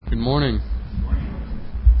Good morning.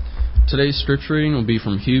 Today's scripture reading will be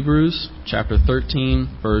from Hebrews chapter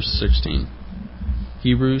 13, verse 16.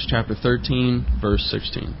 Hebrews chapter 13, verse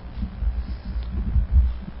 16.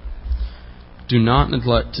 Do not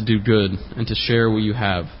neglect to do good and to share what you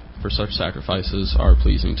have, for such sacrifices are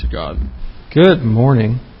pleasing to God. Good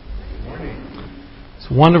morning.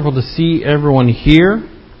 It's wonderful to see everyone here.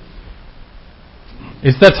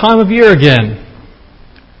 It's that time of year again.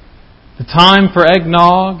 The time for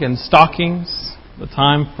eggnog and stockings. The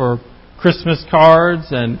time for Christmas cards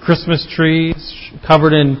and Christmas trees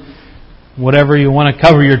covered in whatever you want to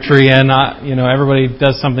cover your tree in. Everybody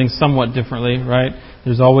does something somewhat differently, right?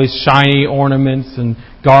 There's always shiny ornaments and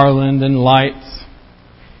garland and lights.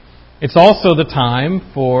 It's also the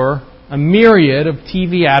time for a myriad of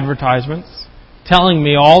TV advertisements telling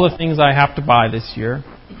me all the things I have to buy this year.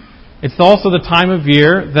 It's also the time of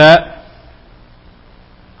year that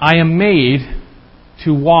I am made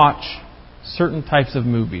to watch certain types of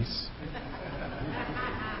movies.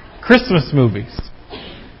 Christmas movies.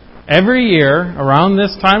 Every year, around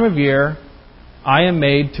this time of year, I am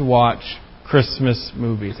made to watch Christmas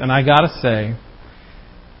movies. And I gotta say,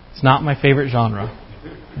 it's not my favorite genre.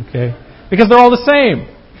 Okay? Because they're all the same.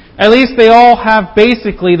 At least they all have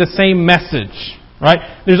basically the same message. Right?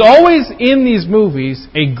 There's always in these movies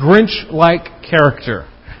a Grinch-like character.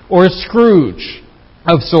 Or a Scrooge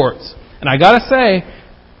of sorts. And I gotta say,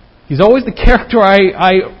 he's always the character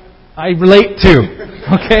I relate to.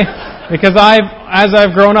 Okay? Because as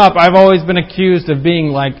I've grown up, I've always been accused of being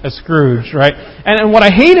like a Scrooge, right? And what I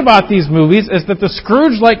hate about these movies is that the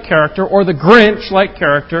Scrooge-like character or the Grinch-like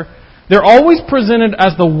character, they're always presented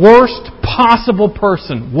as the worst possible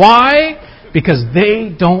person. Why? Because they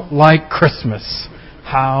don't like Christmas.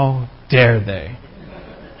 How dare they?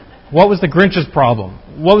 What was the Grinch's problem?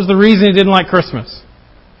 What was the reason he didn't like Christmas?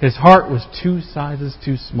 His heart was 2 sizes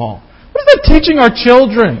too small. What is that teaching our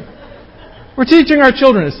children? We're teaching our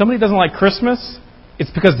children if somebody doesn't like Christmas, it's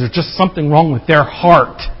because there's just something wrong with their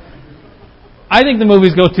heart. I think the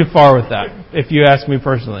movies go too far with that, if you ask me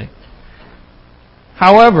personally.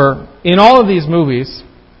 However, in all of these movies,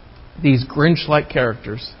 these Grinch-like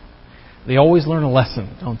characters, they always learn a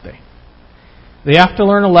lesson, don't they? They have to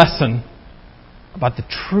learn a lesson about the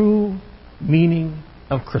true meaning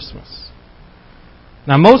of Christmas.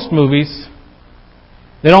 Now, most movies,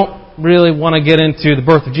 they don't really want to get into the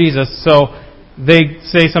birth of Jesus, so they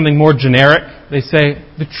say something more generic. They say,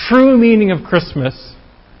 the true meaning of Christmas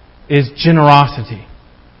is generosity.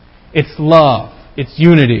 It's love. It's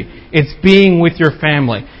unity. It's being with your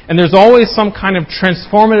family. And there's always some kind of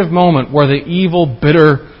transformative moment where the evil,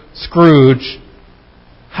 bitter Scrooge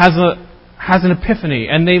has an epiphany,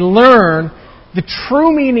 and they learn the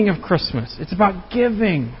true meaning of Christmas. It's about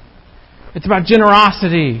giving. It's about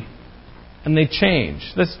generosity. And they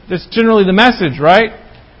change. That's generally the message, right?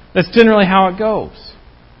 That's generally how it goes.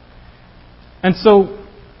 And so,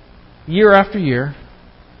 year after year,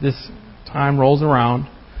 this time rolls around,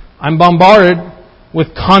 I'm bombarded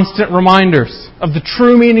with constant reminders of the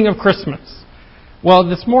true meaning of Christmas. Well,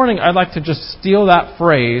 this morning I'd like to just steal that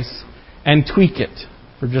phrase and tweak it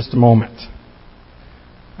for just a moment.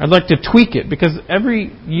 I'd like to tweak it because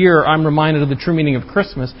every year I'm reminded of the true meaning of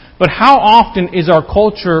Christmas. But how often is our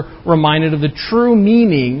culture reminded of the true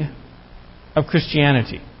meaning of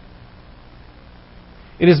Christianity?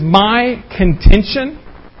 It is my contention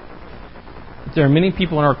that there are many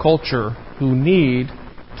people in our culture who need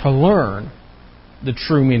to learn the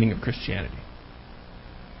true meaning of Christianity.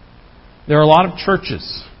 There are a lot of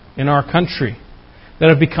churches in our country that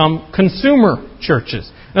have become consumer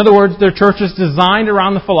churches. In other words, they're churches designed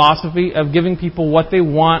around the philosophy of giving people what they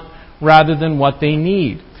want rather than what they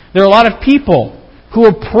need. There are a lot of people who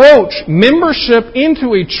approach membership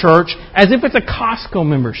into a church as if it's a Costco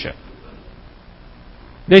membership.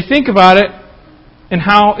 They think about it and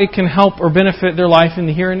how it can help or benefit their life in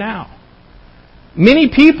the here and now. Many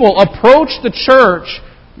people approach the church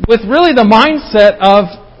with really the mindset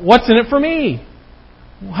of, what's in it for me?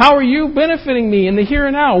 How are you benefiting me in the here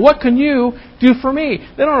and now? What can you do for me?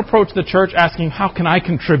 They don't approach the church asking, how can I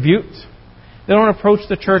contribute? They don't approach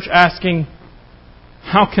the church asking,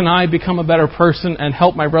 how can I become a better person and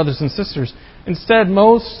help my brothers and sisters? Instead,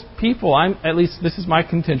 most people, at least this is my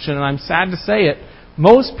contention, and I'm sad to say it,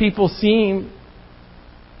 most people seem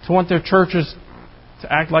to want their churches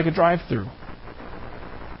to act like a drive-through.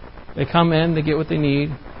 They come in, they get what they need,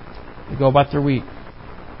 they go about their week.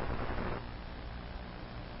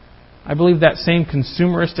 I believe that same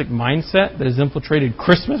consumeristic mindset that has infiltrated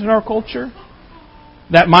Christmas in our culture,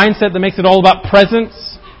 that mindset that makes it all about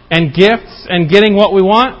presents and gifts and getting what we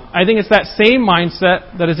want, I think it's that same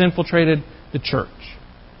mindset that has infiltrated the church.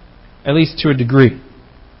 at least to a degree.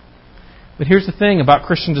 But here's the thing about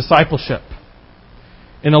Christian discipleship.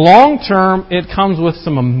 In the long term, it comes with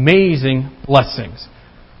some amazing blessings.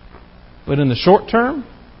 But in the short term,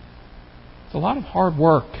 it's a lot of hard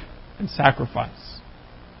work and sacrifice.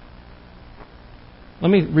 Let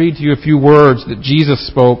me read to you a few words that Jesus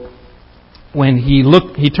spoke when he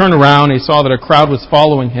turned around and he saw that a crowd was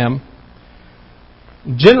following him.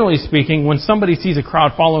 Generally speaking, when somebody sees a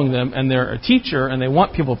crowd following them and they're a teacher and they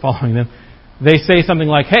want people following them, they say something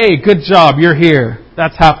like, "Hey, good job, you're here.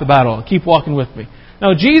 That's half the battle. Keep walking with me."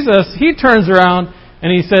 Now Jesus, he turns around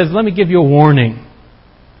and he says, "Let me give you a warning."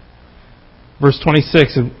 Verse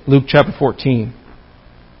 26 of Luke chapter 14.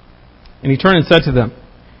 And he turned and said to them,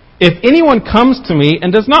 "If anyone comes to me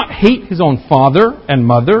and does not hate his own father and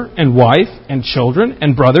mother and wife and children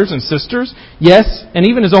and brothers and sisters, yes, and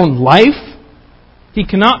even his own life, he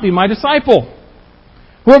cannot be my disciple.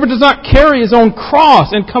 Whoever does not carry his own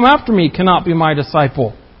cross and come after me cannot be my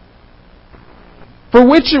disciple. For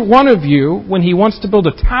which one of you, when he wants to build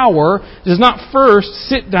a tower, does not first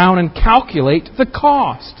sit down and calculate the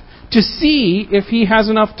cost to see if he has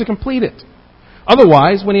enough to complete it?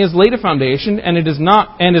 Otherwise, when he has laid a foundation and is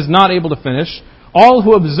not able to finish, all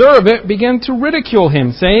who observe it begin to ridicule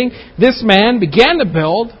him, saying, 'This man began to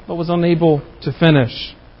build, but was unable to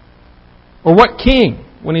finish.' Or what king,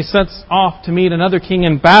 when he sets off to meet another king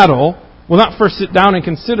in battle, will not first sit down and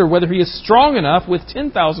consider whether he is strong enough with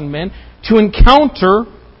 10,000 men to encounter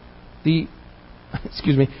the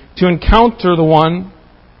one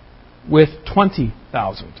with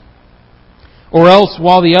 20,000? Or else,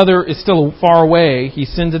 while the other is still far away, he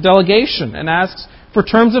sends a delegation and asks for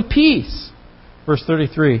terms of peace." Verse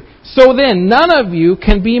 33. "So then, none of you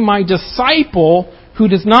can be my disciple who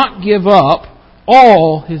does not give up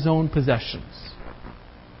all his own possessions."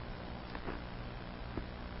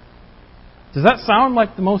 Does that sound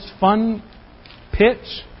like the most fun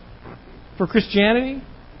pitch for Christianity?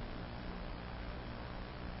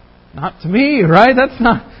 Not to me, right? That's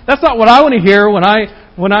not what I want to hear when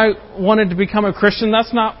I wanted to become a Christian.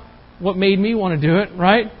 That's not what made me want to do it,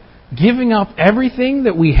 right? Giving up everything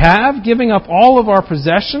that we have, giving up all of our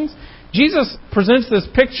possessions. Jesus presents this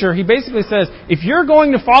picture. He basically says, if you're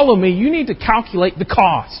going to follow me, you need to calculate the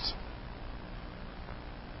cost.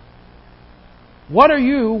 What are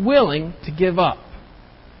you willing to give up?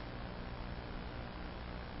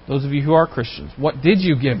 Those of you who are Christians, what did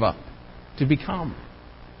you give up to become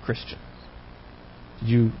Christians? Did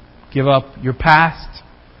you give up your past,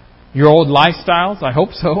 your old lifestyles? I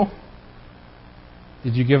hope so.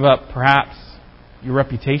 Did you give up perhaps your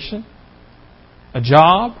reputation, a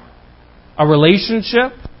job, a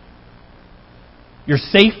relationship, your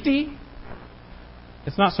safety?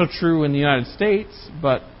 It's not so true in the United States,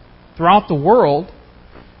 but throughout the world,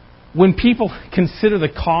 when people consider the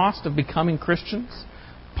cost of becoming Christians,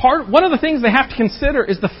 one of the things they have to consider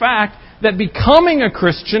is the fact that becoming a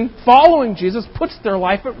Christian, following Jesus, puts their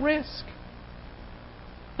life at risk.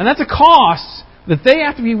 And that's a cost that they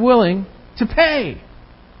have to be willing to pay.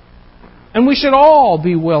 And we should all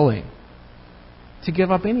be willing to give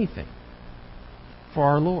up anything for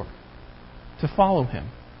our Lord, to follow Him.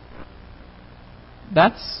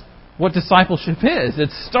 That's what discipleship is. It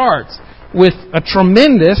starts with a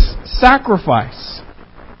tremendous sacrifice.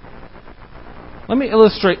 Let me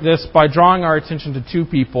illustrate this by drawing our attention to two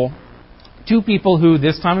people who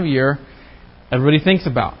this time of year everybody thinks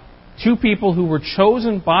about. Two people who were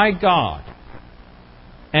chosen by God,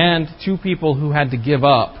 and two people who had to give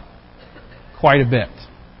up quite a bit.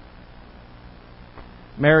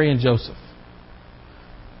 Mary and Joseph.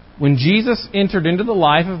 When Jesus entered into the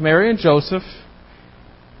life of Mary and Joseph,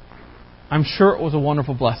 I'm sure it was a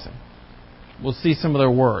wonderful blessing. We'll see some of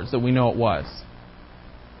their words that we know it was.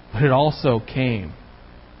 But it also came,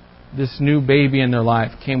 this new baby in their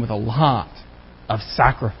life came with a lot of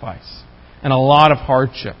sacrifice and a lot of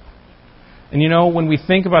hardship. And you know, when we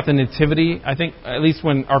think about the Nativity, I think, at least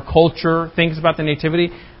when our culture thinks about the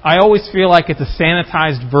Nativity, I always feel like it's a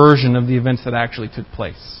sanitized version of the events that actually took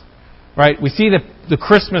place. Right? We see the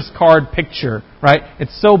Christmas card picture, right?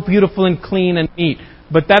 It's so beautiful and clean and neat.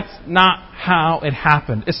 But that's not how it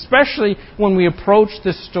happened. Especially when we approach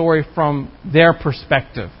this story from their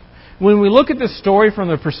perspective. When we look at this story from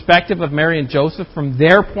the perspective of Mary and Joseph, from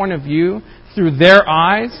their point of view, through their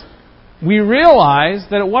eyes, we realize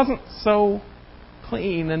that it wasn't so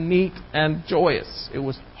clean and neat and joyous. It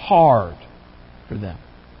was hard for them.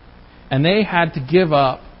 And they had to give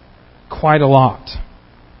up quite a lot.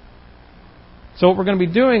 So what we're going to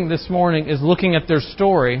be doing this morning is looking at their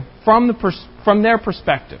story from their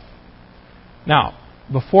perspective. Now,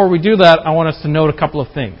 before we do that, I want us to note a couple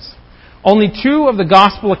of things. Only 2 of the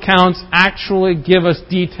gospel accounts actually give us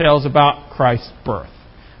details about Christ's birth.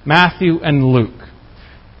 Matthew and Luke.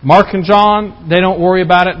 Mark and John, they don't worry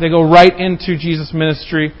about it. They go right into Jesus'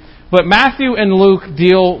 ministry. But Matthew and Luke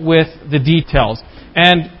deal with the details.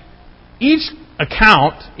 And each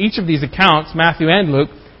of these accounts, Matthew and Luke,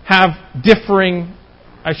 have differing,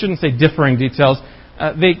 I shouldn't say differing details.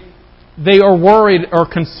 They are worried or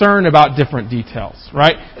concerned about different details,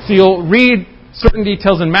 right? So you'll read certain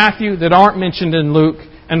details in Matthew that aren't mentioned in Luke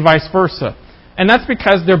and vice versa. And that's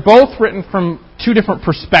because they're both written from 2 different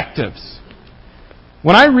perspectives.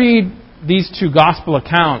 When I read these 2 gospel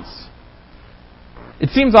accounts, it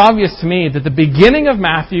seems obvious to me that the beginning of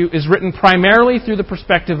Matthew is written primarily through the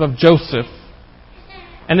perspective of Joseph,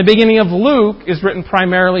 and the beginning of Luke is written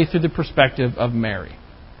primarily through the perspective of Mary.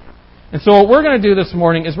 And so what we're going to do this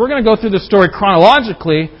morning is we're going to go through the story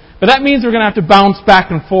chronologically, but that means we're going to have to bounce back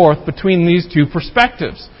and forth between these 2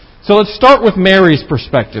 perspectives. So let's start with Mary's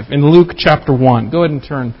perspective in Luke chapter 1. Go ahead and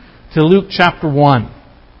turn to Luke chapter 1,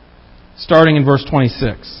 starting in verse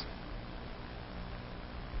 26.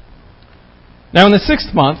 Now in the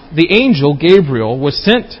 6th month, the angel Gabriel was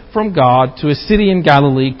sent from God to a city in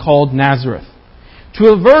Galilee called Nazareth, to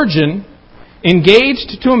a virgin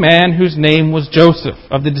engaged to a man whose name was Joseph,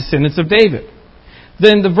 of the descendants of David.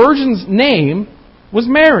 Then the virgin's name was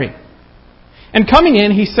Mary. And coming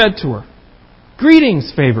in, he said to her,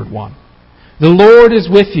 "Greetings, favored one. The Lord is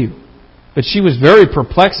with you." But she was very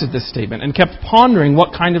perplexed at this statement and kept pondering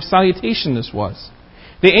what kind of salutation this was.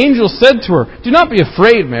 The angel said to her, "Do not be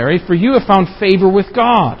afraid, Mary, for you have found favor with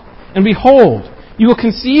God. And behold, you will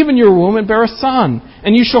conceive in your womb and bear a son,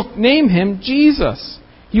 and you shall name him Jesus.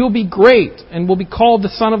 He will be great and will be called the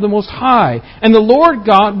Son of the Most High. And the Lord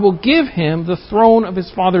God will give him the throne of his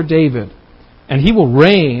father David. And he will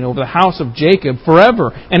reign over the house of Jacob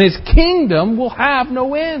forever, and his kingdom will have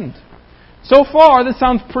no end." So far, this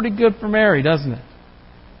sounds pretty good for Mary, doesn't it?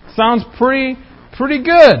 Sounds pretty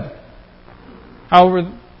good. However,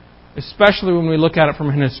 especially when we look at it from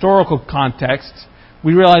an historical context,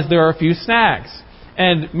 we realize there are a few snags.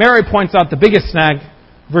 And Mary points out the biggest snag,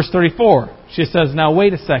 verse 34. She says, "Now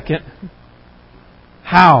wait a second.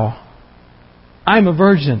 How? I'm a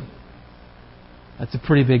virgin." That's a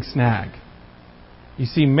pretty big snag. You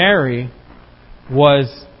see, Mary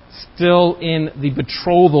was still in the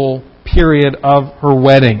betrothal period of her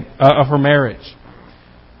wedding, of her marriage.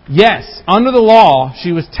 Yes, under the law,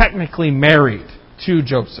 she was technically married to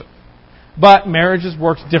Joseph. But marriages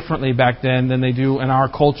worked differently back then than they do in our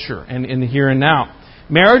culture and in the here and now.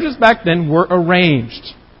 Marriages back then were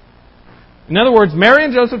arranged. In other words, Mary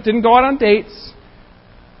and Joseph didn't go out on dates.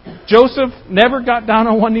 Joseph never got down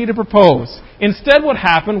on one knee to propose. Instead, what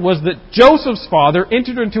happened was that Joseph's father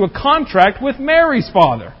entered into a contract with Mary's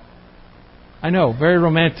father. I know, very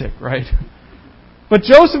romantic, right? But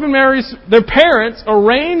Joseph and their parents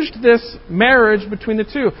arranged this marriage between the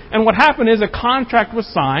 2. And what happened is a contract was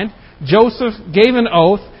signed, Joseph gave an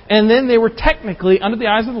oath, and then they were technically, under the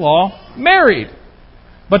eyes of the law, married.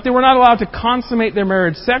 But they were not allowed to consummate their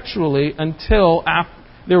marriage sexually until after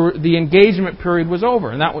the engagement period was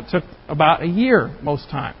over. And that took about a year most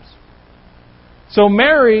times. So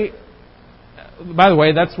Mary, by the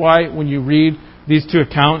way, that's why when you read these 2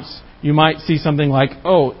 accounts, you might see something like,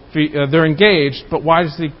 they're engaged, but why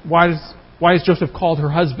is Joseph called her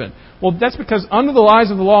husband? Well, that's because under the eyes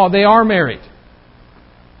of the law, they are married.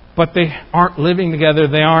 But they aren't living together.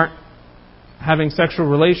 They aren't having sexual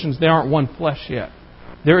relations. They aren't one flesh yet.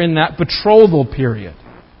 They're in that betrothal period.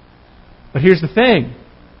 But here's the thing.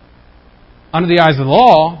 Under the eyes of the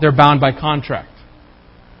law, they're bound by contract.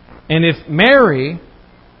 And if Mary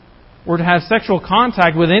were to have sexual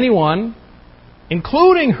contact with anyone,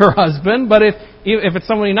 including her husband, but if it's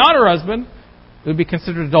somebody not her husband, it would be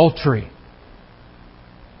considered adultery.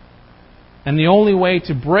 And the only way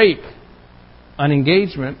to break an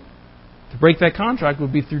engagement, to break that contract,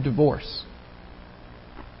 would be through divorce.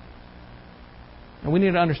 And we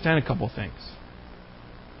need to understand a couple things.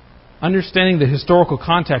 Understanding the historical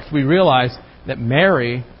context, we realize that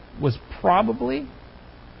Mary was probably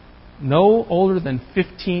no older than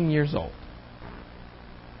 15 years old.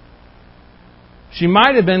 She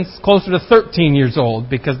might have been closer to 13 years old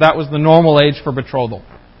because that was the normal age for betrothal.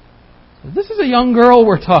 So this is a young girl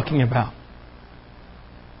we're talking about.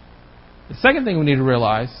 The second thing we need to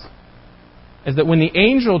realize is that when the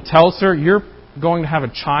angel tells her you're going to have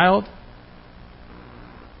a child,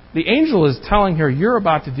 the angel is telling her you're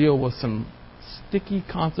about to deal with some sticky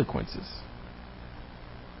consequences.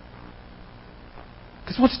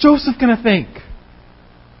 Because what's Joseph going to think?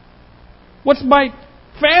 What's my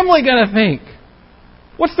family going to think?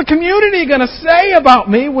 What's the community going to say about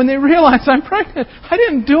me when they realize I'm pregnant? I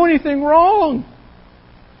didn't do anything wrong.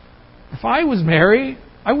 If I was Mary,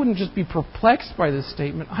 I wouldn't just be perplexed by this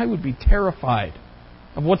statement. I would be terrified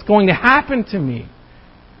of what's going to happen to me.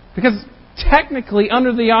 Because technically,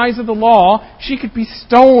 under the eyes of the law, she could be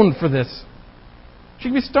stoned for this. She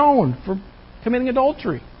could be stoned for committing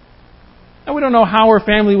adultery. Now, we don't know how her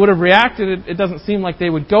family would have reacted. It doesn't seem like they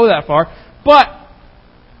would go that far. But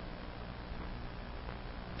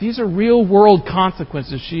these are real-world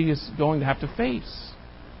consequences she is going to have to face.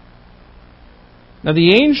 Now,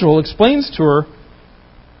 the angel explains to her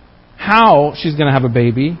how she's going to have a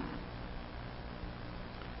baby.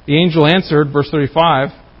 The angel answered, verse 35,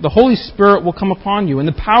 "The Holy Spirit will come upon you, and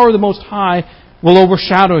the power of the Most High will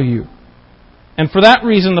overshadow you. And for that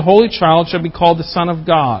reason the Holy Child shall be called the Son of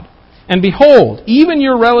God. And behold, even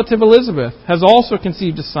your relative Elizabeth has also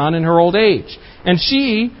conceived a son in her old age. And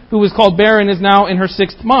she, who was called barren, is now in her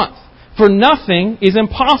 6th month. For nothing is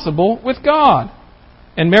impossible with God."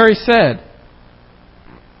 And Mary said,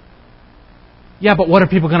 "Yeah, but what are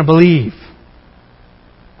people going to believe?"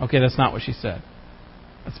 Okay, that's not what she said.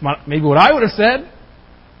 That's maybe what I would have said.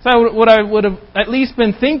 That's what I would have at least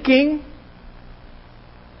been thinking.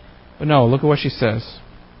 But no, look at what she says.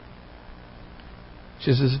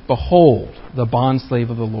 She says, "Behold, the bondslave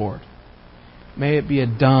of the Lord. May it be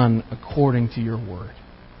done according to your word."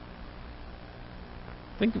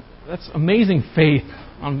 I think that's amazing faith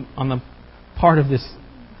on the part of this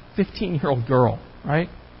 15-year-old girl, right?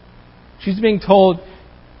 She's being told,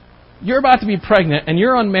 you're about to be pregnant and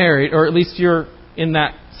you're unmarried, or at least you're in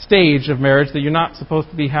that stage of marriage that you're not supposed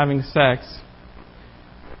to be having sex.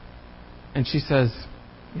 And she says,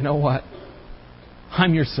 "You know what?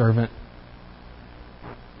 I'm your servant.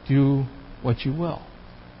 Do what you will."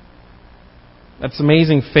 That's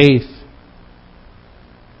amazing faith.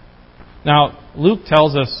 Now, Luke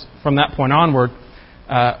tells us from that point onward,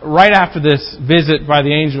 right after this visit by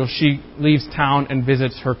the angel, she leaves town and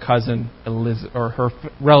visits her cousin, or her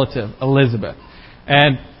relative, Elizabeth.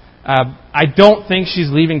 And I don't think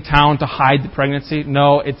she's leaving town to hide the pregnancy.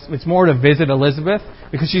 No, it's more to visit Elizabeth,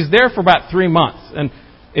 because she's there for about 3 months. And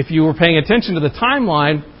if you were paying attention to the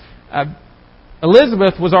timeline,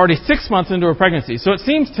 Elizabeth was already 6 months into her pregnancy. So it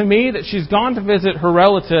seems to me that she's gone to visit her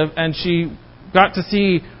relative and she got to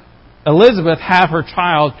see Elizabeth have her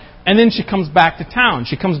child, and then she comes back to town.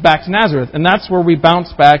 She comes back to Nazareth. And that's where we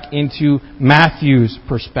bounce back into Matthew's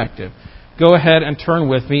perspective. Go ahead and turn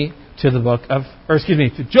with me to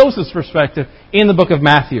to Joseph's perspective in the book of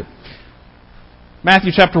Matthew.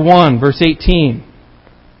 Matthew chapter 1, verse 18.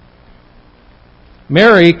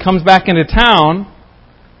 Mary comes back into town.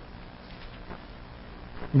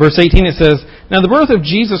 Verse 18 it says, "Now the birth of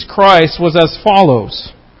Jesus Christ was as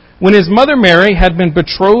follows. When his mother Mary had been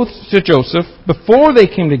betrothed to Joseph, before they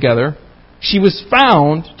came together, she was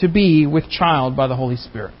found to be with child by the Holy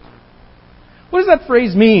Spirit." What does that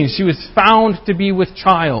phrase mean? She was found to be with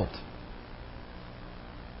child.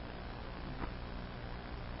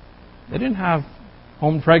 They didn't have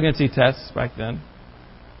home pregnancy tests back then.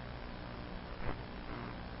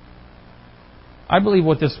 I believe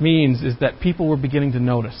what this means is that people were beginning to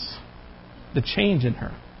notice the change in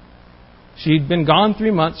her. She'd been gone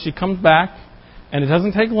 3 months. She comes back, and it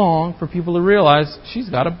doesn't take long for people to realize she's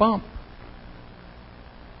got a bump.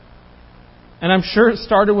 And I'm sure it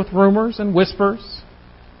started with rumors and whispers.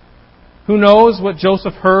 Who knows what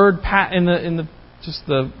Joseph heard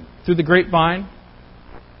through the grapevine?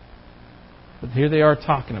 But here they are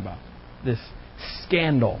talking about this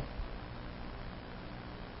scandal.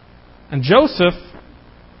 And Joseph,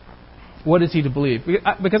 what is he to believe?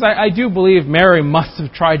 Because I do believe Mary must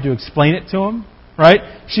have tried to explain it to him, right?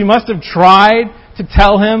 She must have tried to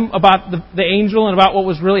tell him about the angel and about what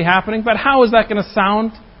was really happening. But how is that going to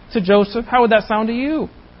sound to Joseph? How would that sound to you?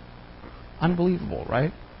 Unbelievable,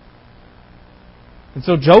 right? And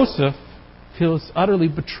so Joseph feels utterly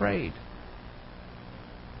betrayed.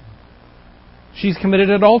 She's committed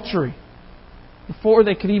adultery. Before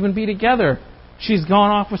they could even be together, she's gone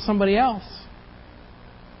off with somebody else.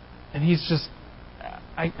 And he's just,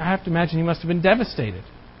 I have to imagine he must have been devastated.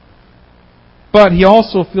 But he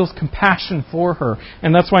also feels compassion for her.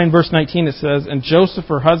 And that's why in verse 19 it says, "And Joseph,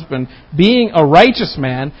 her husband, being a righteous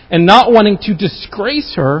man and not wanting to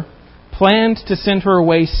disgrace her, planned to send her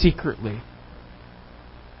away secretly."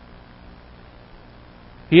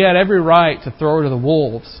 He had every right to throw her to the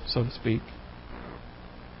wolves, so to speak.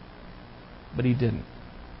 But he didn't.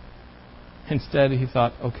 Instead, he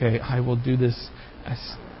thought, okay, I will do this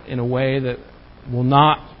in a way that will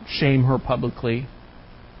not shame her publicly.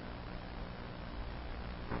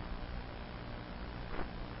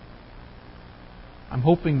 I'm I'm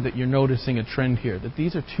hoping that you're noticing a trend here, that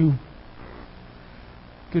these are two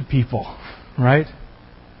good people, right?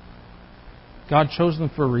 God chose them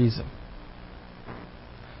for a reason.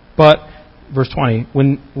 But, verse 20,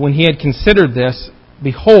 when he had considered this,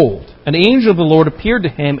 behold, an angel of the Lord appeared to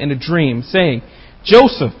him in a dream, saying,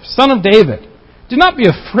 Joseph, son of David, do not be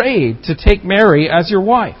afraid to take Mary as your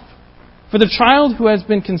wife, for the child who has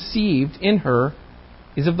been conceived in her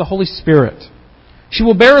is of the Holy Spirit. She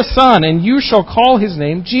will bear a son, and you shall call his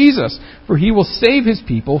name Jesus, for he will save his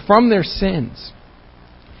people from their sins.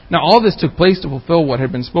 Now all this took place to fulfill what had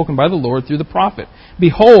been spoken by the Lord through the prophet.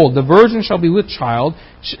 Behold, the virgin shall be with child,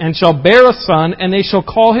 and shall bear a son, and they shall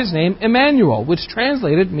call his name Emmanuel, which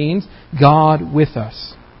translated means God with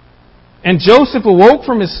us. And Joseph awoke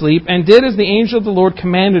from his sleep, and did as the angel of the Lord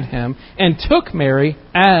commanded him, and took Mary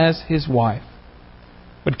as his wife,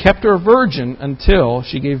 but kept her a virgin until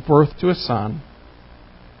she gave birth to a son,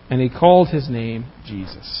 and he called his name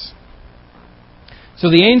Jesus. So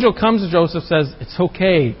the angel comes to Joseph, says, it's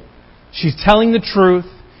okay. She's telling the truth.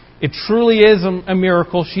 It truly is a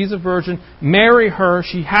miracle. She's a virgin. Marry her.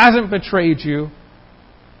 She hasn't betrayed you.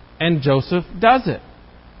 And Joseph does it.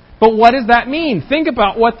 But what does that mean? Think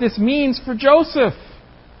about what this means for Joseph.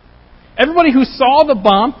 Everybody who saw the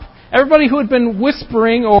bump, everybody who had been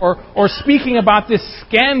whispering or speaking about this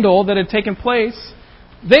scandal that had taken place,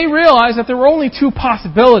 they realized that there were only two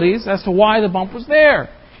possibilities as to why the bump was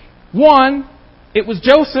there. One, it was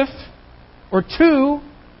Joseph, or two,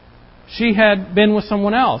 she had been with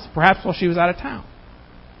someone else, perhaps while she was out of town.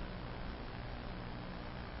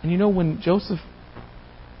 And you know, when Joseph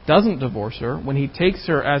doesn't divorce her, when he takes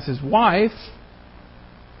her as his wife,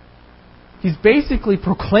 he's basically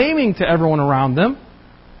proclaiming to everyone around them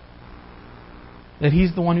that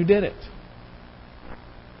he's the one who did it.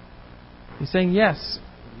 He's saying, yes,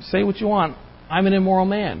 say what you want, I'm an immoral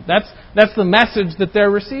man. That's the message that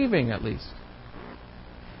they're receiving, at least.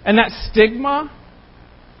 And that stigma,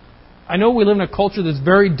 I know we live in a culture that's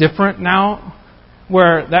very different now,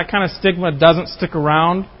 where that kind of stigma doesn't stick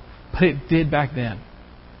around, but it did back then.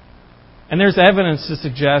 And there's evidence to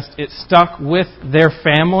suggest it stuck with their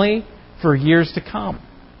family for years to come.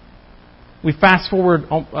 We fast forward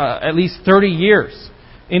at least 30 years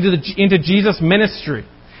into Jesus' ministry.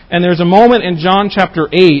 And there's a moment in John chapter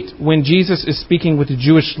 8 when Jesus is speaking with the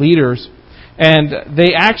Jewish leaders, and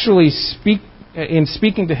they actually speak. In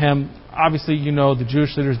speaking to him, obviously, you know, the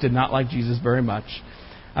Jewish leaders did not like Jesus very much.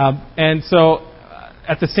 And so,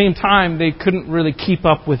 at the same time, they couldn't really keep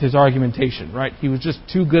up with his argumentation, right? He was just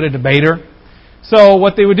too good a debater. So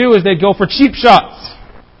what they would do is they'd go for cheap shots.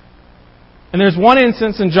 And there's one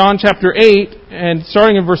instance in John chapter 8, and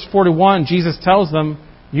starting in verse 41, Jesus tells them,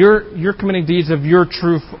 you're committing deeds of your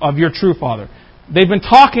true father. They've been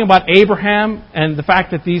talking about Abraham and the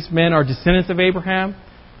fact that these men are descendants of Abraham.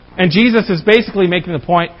 And Jesus is basically making the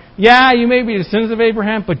point, yeah, you may be descendants of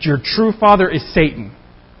Abraham, but your true father is Satan.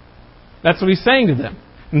 That's what he's saying to them.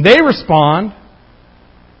 And they respond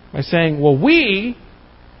by saying, well, we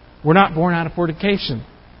were not born out of fornication.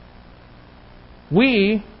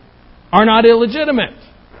 We are not illegitimate.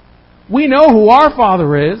 We know who our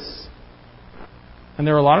father is. And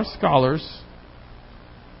there are a lot of scholars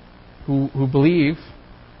who believe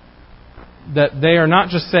that they are not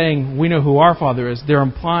just saying, we know who our father is, they're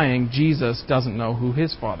implying Jesus doesn't know who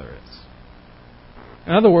his father is.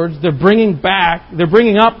 In other words, they're bringing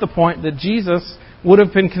up the point that Jesus would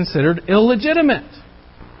have been considered illegitimate.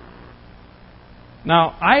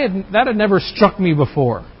 Now, that had never struck me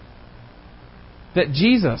before. That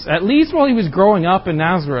Jesus, at least while he was growing up in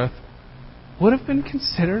Nazareth, would have been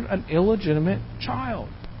considered an illegitimate child.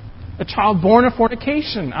 A child born of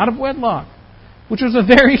fornication, out of wedlock, which was a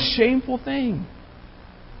very shameful thing.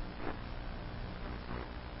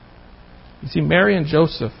 You see, Mary and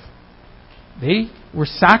Joseph, they were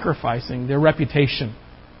sacrificing their reputation.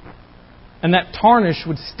 And that tarnish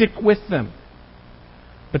would stick with them.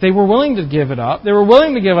 But they were willing to give it up. They were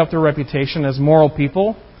willing to give up their reputation as moral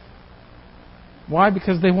people. Why?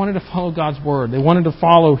 Because they wanted to follow God's Word. They wanted to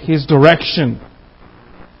follow His direction.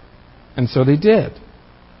 And so they did.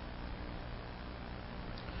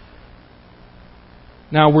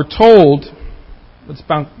 Now we're told, let's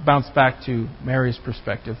bounce back to Mary's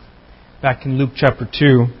perspective. Back in Luke chapter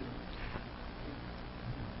 2,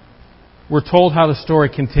 we're told how the story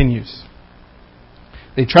continues.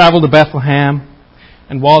 They travel to Bethlehem,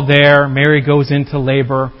 and while there, Mary goes into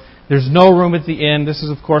labor. There's no room at the inn. This is,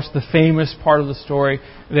 of course, the famous part of the story.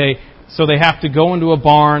 So they have to go into a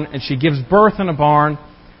barn, and she gives birth in a barn.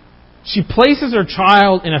 She places her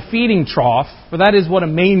child in a feeding trough, for that is what a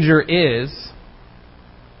manger is.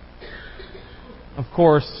 Of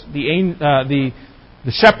course, the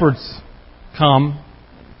The shepherds come,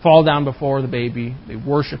 fall down before the baby. They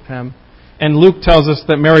worship him. And Luke tells us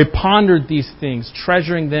that Mary pondered these things,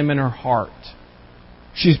 treasuring them in her heart.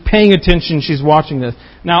 She's paying attention. She's watching this.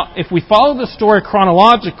 Now, if we follow the story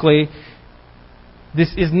chronologically,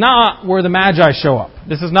 this is not where the Magi show up.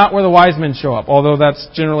 This is not where the wise men show up, although that's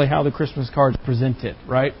generally how the Christmas cards present it,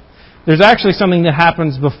 right? There's actually something that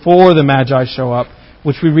happens before the Magi show up,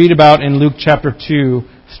 which we read about in Luke chapter 2,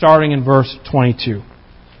 starting in verse 22.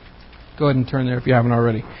 Go ahead and turn there if you haven't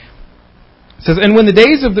already. It says, "And when the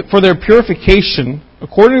days for their purification,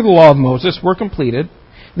 according to the law of Moses, were completed,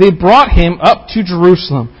 they brought him up to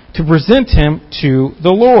Jerusalem to present him to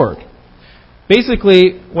the Lord."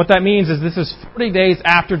 Basically, what that means is this is 40 days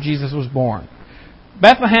after Jesus was born.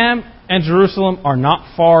 Bethlehem and Jerusalem are not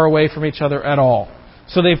far away from each other at all.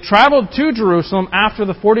 So they've traveled to Jerusalem after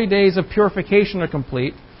the 40 days of purification are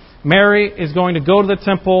complete. Mary is going to go to the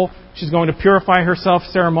temple. She's going to purify herself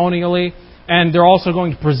ceremonially. And they're also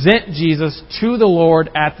going to present Jesus to the Lord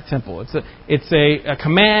at the temple. It's a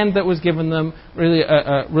command that was given them,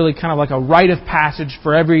 really kind of like a rite of passage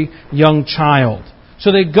for every young child.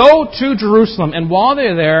 So they go to Jerusalem, and while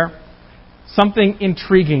they're there, something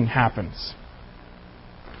intriguing happens.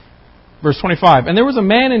 Verse 25, "And there was a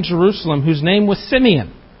man in Jerusalem whose name was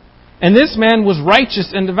Simeon. And this man was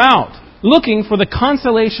righteous and devout, looking for the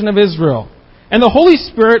consolation of Israel. And the Holy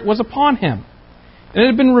Spirit was upon him. And it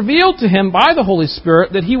had been revealed to him by the Holy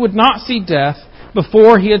Spirit that he would not see death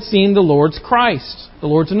before he had seen the Lord's Christ, the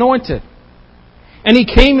Lord's anointed. And he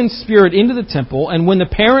came in spirit into the temple, and when the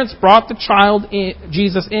parents brought the child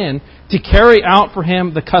Jesus in to carry out for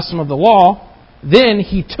him the custom of the law, then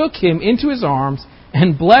he took him into his arms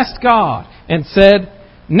and blessed God and said,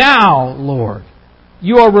 'Now, Lord,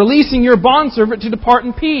 you are releasing your bondservant to depart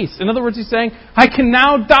in peace.'" In other words, he's saying, "I can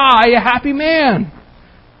now die a happy man,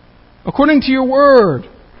 according to your word."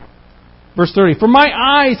 Verse 30, "For my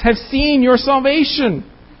eyes have seen your salvation,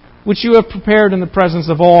 which you have prepared in the presence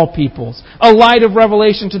of all peoples, a light of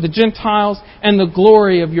revelation to the Gentiles and the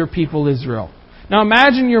glory of your people Israel." Now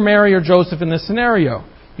imagine you're Mary or Joseph in this scenario.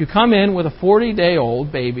 You come in with a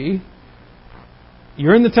 40-day-old baby.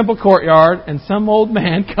 You're in the temple courtyard, and some old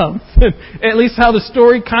man comes. At least how the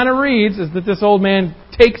story kind of reads is that this old man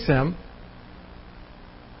takes him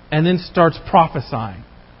and then starts prophesying.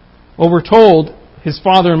 Well, we're told his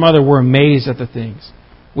father and mother were amazed at the things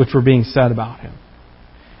which were being said about him.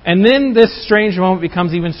 And then this strange moment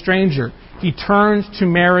becomes even stranger. He turns to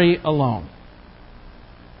Mary alone.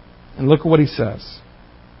 And look at what he says.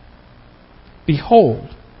 "Behold,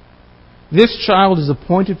 this child is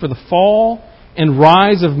appointed for the fall and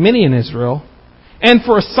rise of many in Israel, and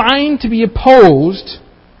for a sign to be opposed,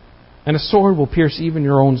 and a sword will pierce even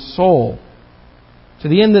your own soul, to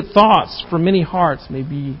the end that thoughts from many hearts may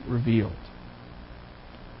be revealed."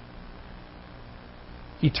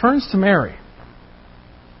 He turns to Mary.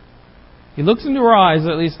 He looks into her eyes,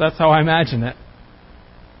 at least that's how I imagine it.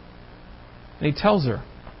 And he tells her,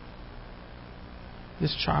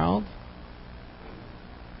 this child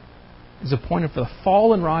is appointed for the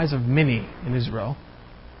fall and rise of many in Israel.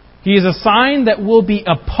 He is a sign that will be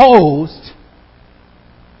opposed.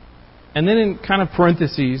 And then in kind of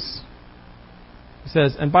parentheses, he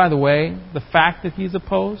says, and by the way, the fact that he's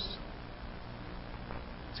opposed,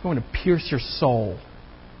 it's going to pierce your soul.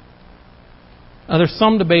 Now, there's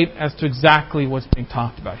some debate as to exactly what's being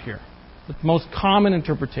talked about here. The most common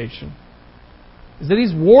interpretation is that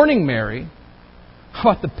he's warning Mary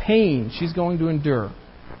about the pain she's going to endure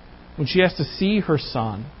when she has to see her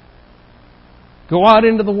son go out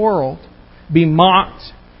into the world, be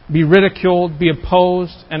mocked, be ridiculed, be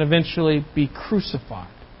opposed, and eventually be crucified.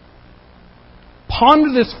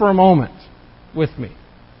 Ponder this for a moment with me.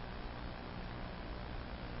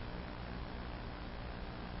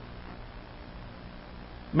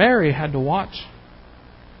 Mary had to watch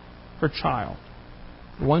her child,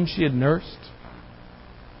 the one she had nursed,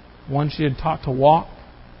 the one she had taught to walk.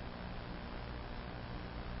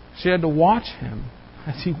 She had to watch him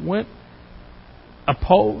as he went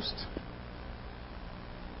opposed,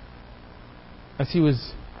 as he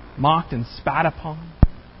was mocked and spat upon,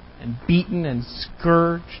 and beaten and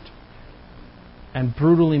scourged, and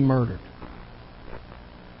brutally murdered.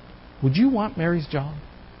 Would you want Mary's job?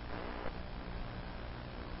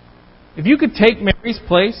 If you could take Mary's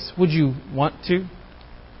place, would you want to?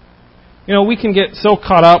 You know, we can get so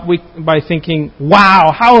caught up by thinking,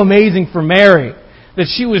 wow, how amazing for Mary that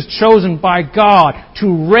she was chosen by God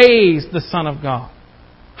to raise the Son of God.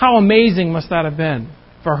 How amazing must that have been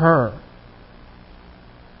for her?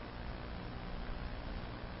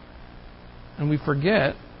 And we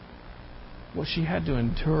forget what she had to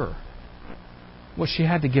endure. what she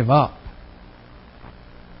had to give up.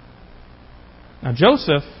 Now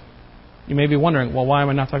Joseph, you may be wondering, well, why am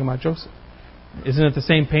I not talking about Joseph? Isn't it the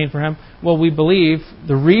same pain for him? Well, we believe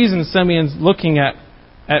the reason Simeon's looking at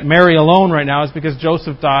Mary alone right now is because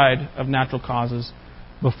Joseph died of natural causes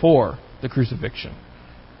before the crucifixion,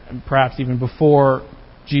 and perhaps even before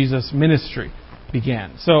Jesus' ministry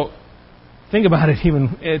began. So think about it,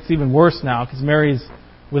 it's even worse now because Mary's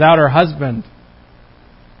without her husband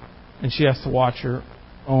and she has to watch her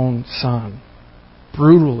own son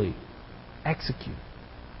brutally executed.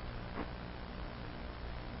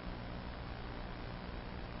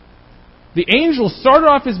 The angel started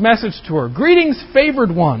off his message to her. Greetings,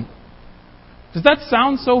 favored one. Does that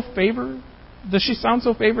sound so favored? Does she sound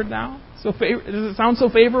so favored now? Does it sound so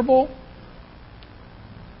favorable?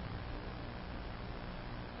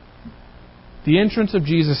 The entrance of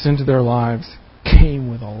Jesus into their lives came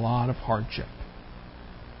with a lot of hardship.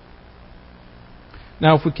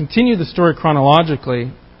 Now, if we continue the story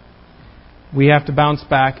chronologically, we have to bounce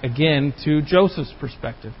back again to Joseph's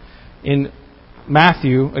perspective. In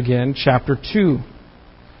Matthew, again, chapter 2.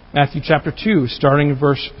 Matthew chapter 2, starting in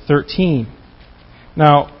verse 13.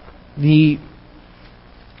 Now, the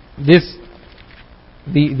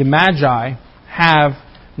Magi have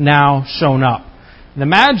now shown up. The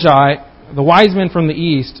Magi, the wise men from the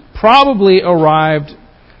east, probably arrived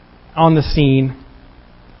on the scene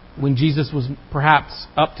when Jesus was perhaps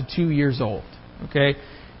up to 2 years old. Okay,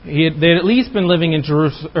 they had at least been living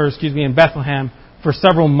in Bethlehem for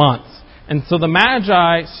several months. And so the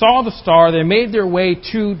Magi saw the star, they made their way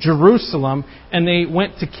to Jerusalem, and they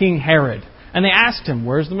went to King Herod. And they asked him,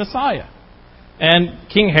 where's the Messiah? And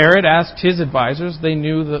King Herod asked his advisors, they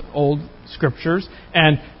knew the old scriptures,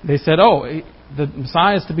 and they said, the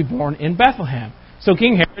Messiah is to be born in Bethlehem. So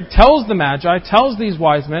King Herod tells the Magi, tells these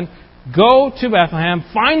wise men, go to Bethlehem,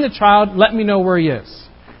 find the child, let me know where he is.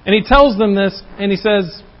 And he tells them this, and he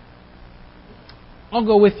says, I'll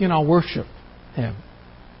go with you and I'll worship him.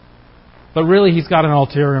 But really he's got an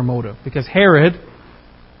ulterior motive, because Herod,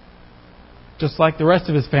 just like the rest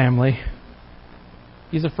of his family,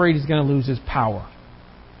 he's afraid he's going to lose his power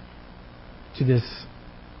to this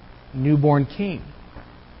newborn king.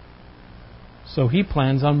 So he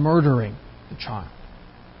plans on murdering the child.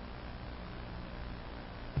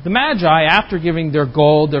 The Magi, after giving their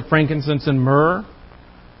gold, their frankincense, and myrrh,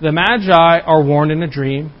 the Magi are warned in a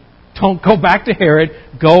dream, don't go back to Herod,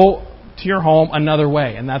 go to your home another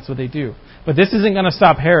way. And that's what they do. But this isn't going to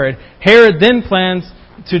stop Herod. Herod then plans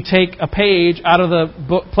to take a page out of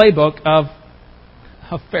the playbook of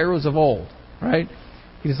pharaohs of old. Right?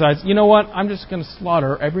 He decides, you know what, I'm just going to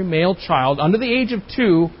slaughter every male child under the age of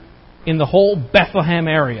 2 in the whole Bethlehem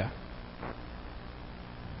area.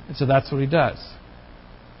 And so that's what he does.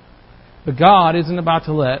 But God isn't about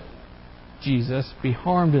to let Jesus be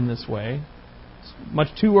harmed in this way. It's much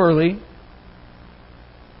too early.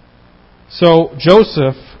 So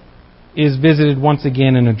Joseph is visited once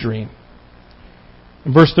again in a dream.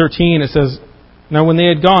 In verse 13 it says, now when they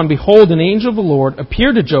had gone, behold, an angel of the Lord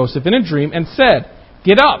appeared to Joseph in a dream and said,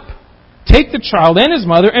 get up, take the child and his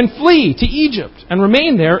mother and flee to Egypt and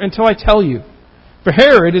remain there until I tell you. For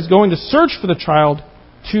Herod is going to search for the child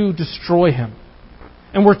to destroy him.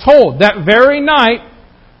 And we're told that very night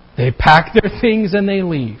they pack their things and they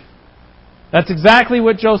leave. That's exactly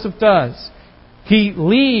what Joseph does. He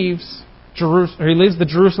leaves the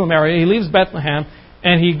Jerusalem area, he leaves Bethlehem,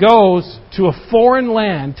 and he goes to a foreign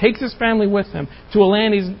land, takes his family with him to a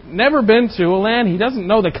land he's never been to, a land he doesn't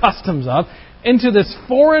know the customs of, into this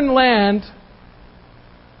foreign land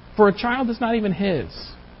for a child that's not even his.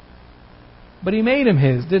 But he made him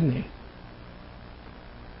his, didn't he?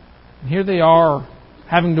 And here they are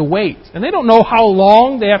having to wait. And they don't know how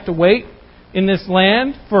long they have to wait in this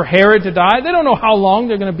land for Herod to die. They don't know how long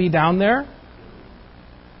they're going to be down there.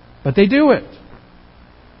 But they do it.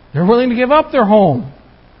 They're willing to give up their home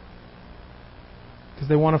because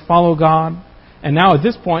they want to follow God. And now at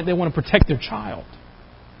this point, they want to protect their child.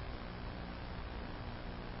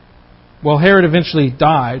 Well, Herod eventually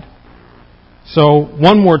died. So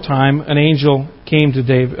one more time, an angel came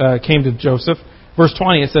to Joseph. Verse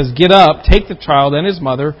 20, it says, get up, take the child and his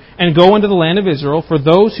mother, and go into the land of Israel, for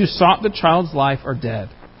those who sought the child's life are dead.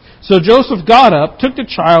 So Joseph got up, took the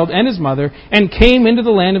child and his mother, and came into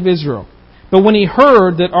the land of Israel. But when he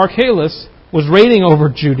heard that Archelaus was reigning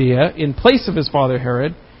over Judea in place of his father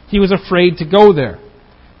Herod, he was afraid to go there.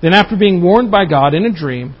 Then after being warned by God in a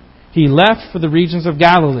dream, he left for the regions of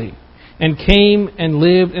Galilee, and came and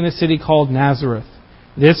lived in a city called Nazareth.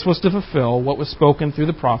 This was to fulfill what was spoken through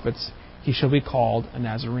the prophets, he shall be called a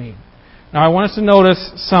Nazarene. Now I want us to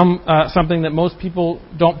notice something that most people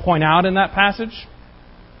don't point out in that passage.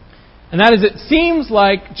 And that is, it seems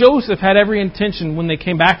like Joseph had every intention when they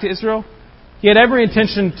came back to Israel. He had every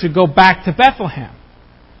intention to go back to Bethlehem.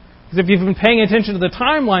 Because if you've been paying attention to the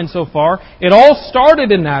timeline so far, it all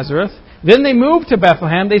started in Nazareth. Then they moved to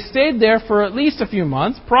Bethlehem. They stayed there for at least a few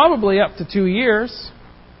months, probably up to 2 years.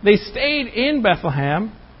 They stayed in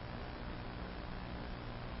Bethlehem.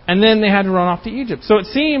 And then they had to run off to Egypt. So it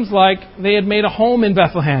seems like they had made a home in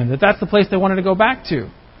Bethlehem, that's the place they wanted to go back to.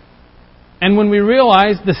 And when we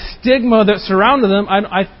realize the stigma that surrounded them,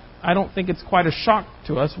 I don't think it's quite a shock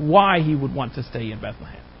to us why he would want to stay in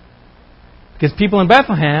Bethlehem. Because people in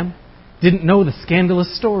Bethlehem didn't know the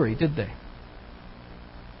scandalous story, did they?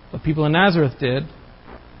 But people in Nazareth did.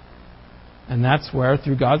 And that's where,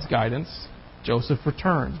 through God's guidance, Joseph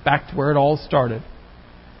returns back to where it all started.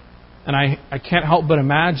 And I can't help but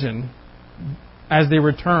imagine, as they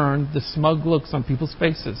returned, the smug looks on people's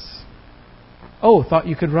faces. Oh, thought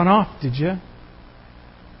you could run off, did you?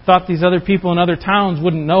 Thought these other people in other towns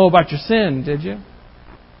wouldn't know about your sin, did you?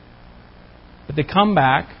 But they come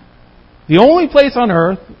back. The only place on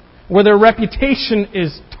earth where their reputation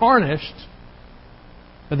is tarnished,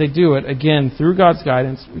 but they do it, again, through God's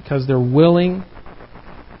guidance, because they're willing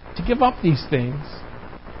to give up these things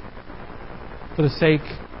for the sake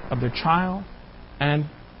of their child and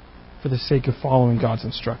for the sake of following God's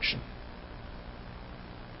instruction.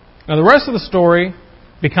 Now, the rest of the story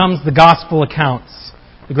becomes the gospel accounts,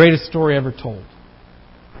 the greatest story ever told.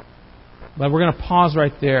 But we're going to pause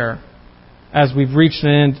right there as we've reached an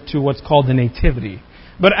end to what's called the Nativity.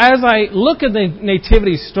 But as I look at the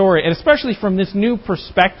Nativity story, and especially from this new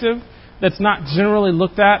perspective that's not generally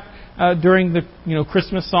looked at during the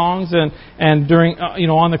Christmas songs and during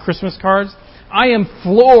on the Christmas cards, I am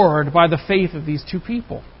floored by the faith of these two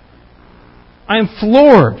people. I am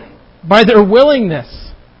floored by their willingness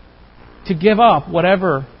to give up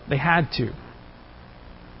whatever they had to.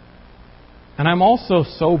 And I'm also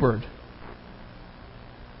sobered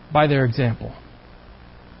by their example.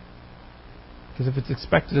 Because if it's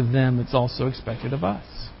expected of them, it's also expected of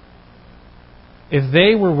us. If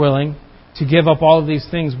they were willing to give up all of these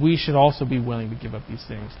things, we should also be willing to give up these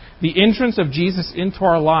things. The entrance of Jesus into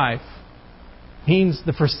our life means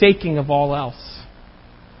the forsaking of all else.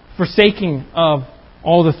 Forsaking of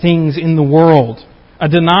all the things in the world. A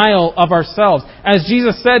denial of ourselves. As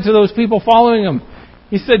Jesus said to those people following Him,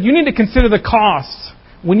 He said, you need to consider the cost.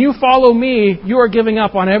 When you follow me, you are giving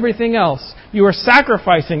up on everything else. You are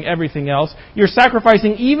sacrificing everything else. You're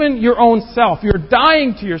sacrificing even your own self. You're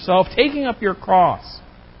dying to yourself, taking up your cross.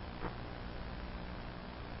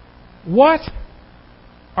 What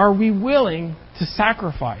are we willing to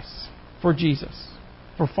sacrifice for Jesus,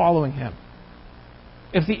 for following Him?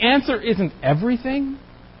 If the answer isn't everything,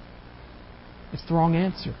 it's the wrong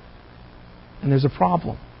answer. And there's a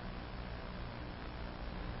problem.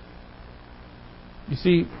 You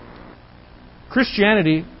see,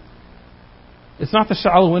 Christianity, it's not the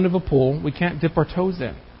shallow end of a pool we can't dip our toes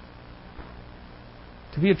in.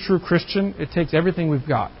 To be a true Christian, it takes everything we've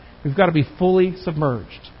got. We've got to be fully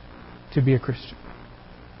submerged to be a Christian.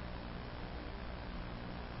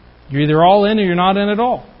 You're either all in or you're not in at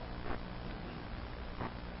all.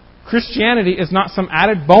 Christianity is not some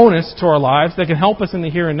added bonus to our lives that can help us in the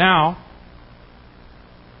here and now.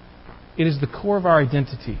 It is the core of our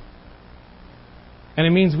identity. And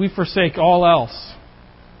it means we forsake all else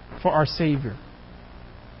for our Savior.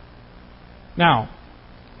 Now,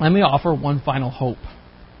 let me offer one final hope.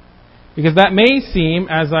 Because that may seem,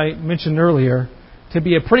 as I mentioned earlier, to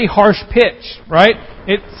be a pretty harsh pitch, right?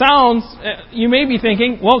 It sounds, you may be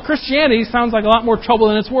thinking, well, Christianity sounds like a lot more trouble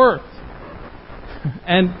than it's worth.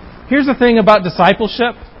 And here's the thing about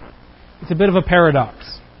discipleship. It's a bit of a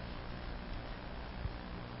paradox.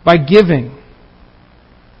 By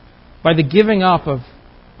the giving up of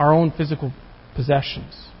our own physical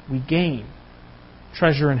possessions, we gain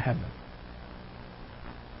treasure in heaven.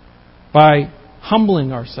 By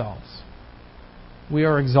humbling ourselves, we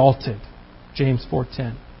are exalted. James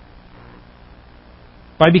 4:10.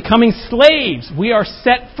 By becoming slaves, we are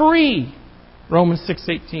set free. Romans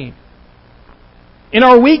 6:18. In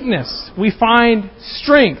our weakness, we find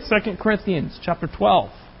strength. 2 Corinthians chapter 12.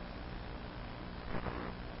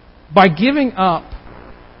 By giving up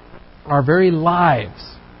our very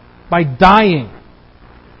lives, by dying,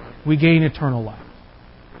 we gain eternal life.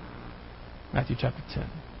 Matthew chapter 10,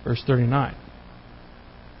 verse 39.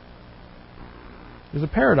 There's a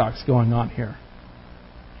paradox going on here.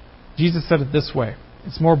 Jesus said it this way: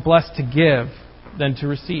 it's more blessed to give than to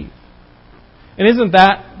receive. And isn't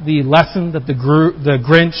that the lesson that the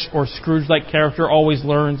Grinch or Scrooge-like character always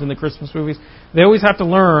learns in the Christmas movies? They always have to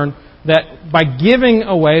learn that by giving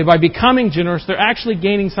away, by becoming generous, they're actually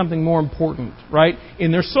gaining something more important, right?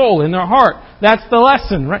 In their soul, in their heart. That's the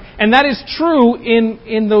lesson, right? And that is true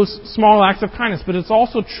in those small acts of kindness, but it's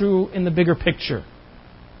also true in the bigger picture.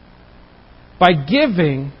 By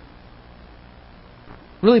giving,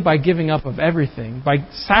 really by giving up of everything, by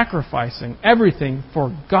sacrificing everything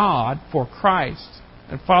for God, for Christ,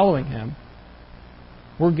 and following Him,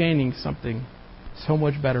 we're gaining something so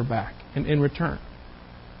much better back in return.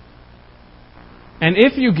 And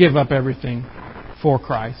if you give up everything for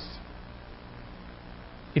Christ,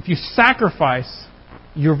 if you sacrifice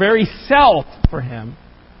your very self for Him,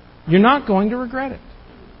 you're not going to regret it.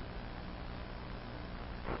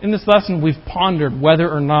 In this lesson, we've pondered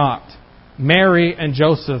whether or not Mary and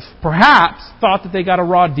Joseph perhaps thought that they got a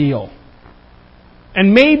raw deal.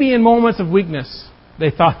 And maybe in moments of weakness, they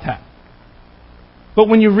thought that. But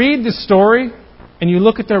when you read the story and you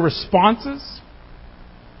look at their responses,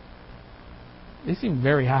 they seem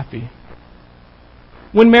very happy.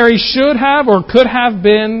 When Mary should have or could have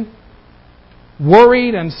been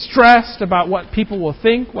worried and stressed about what people will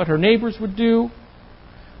think, what her neighbors would do,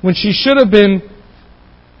 when she should have been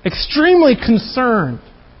extremely concerned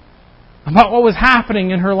about what was happening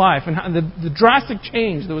in her life and the drastic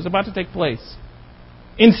change that was about to take place,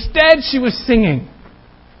 instead she was singing,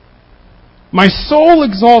 "My soul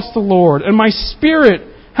exalts the Lord, and my spirit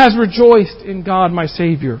has rejoiced in God my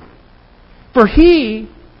Savior. For He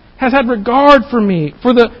has had regard for me,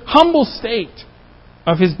 for the humble state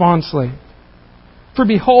of His bondslave. For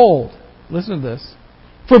behold," listen to this,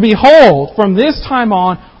 "for behold, from this time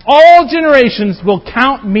on, all generations will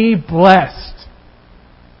count me blessed.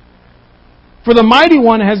 For the Mighty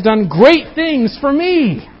One has done great things for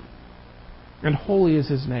me, and holy is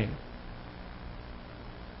His name."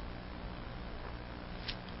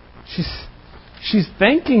 She's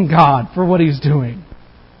thanking God for what He's doing.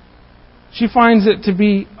 She finds it to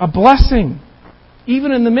be a blessing,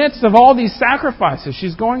 even in the midst of all these sacrifices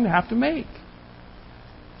she's going to have to make.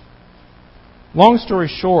 Long story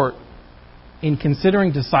short, in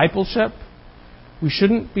considering discipleship, we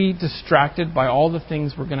shouldn't be distracted by all the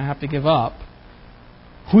things we're going to have to give up.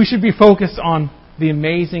 We should be focused on the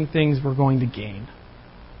amazing things we're going to gain.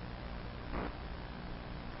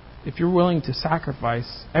 If you're willing to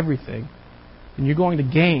sacrifice everything, then you're going to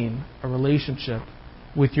gain a relationship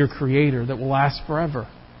with your Creator that will last forever.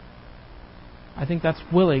 I think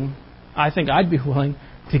I'd be willing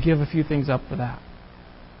to give a few things up for that.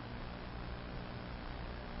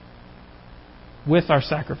 With our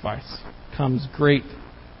sacrifice comes great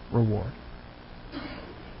reward.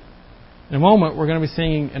 In a moment, we're going to be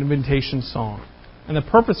singing an invitation song. And the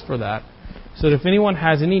purpose for that, so that if anyone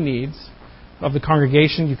has any needs of the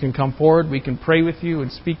congregation, you can come forward, we can pray with you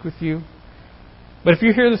and speak with you. But if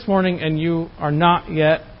you're here this morning and you are not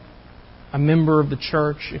yet a member of the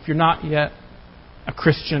church, if you're not yet a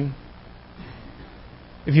Christian,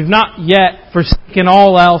 if you've not yet forsaken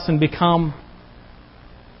all else and become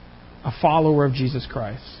a follower of Jesus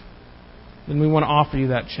Christ, then we want to offer you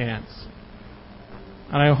that chance.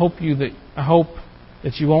 And I hope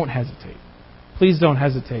that you won't hesitate. Please don't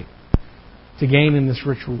hesitate to gain in this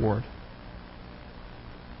rich reward.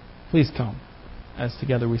 Please come as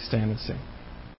together we stand and sing.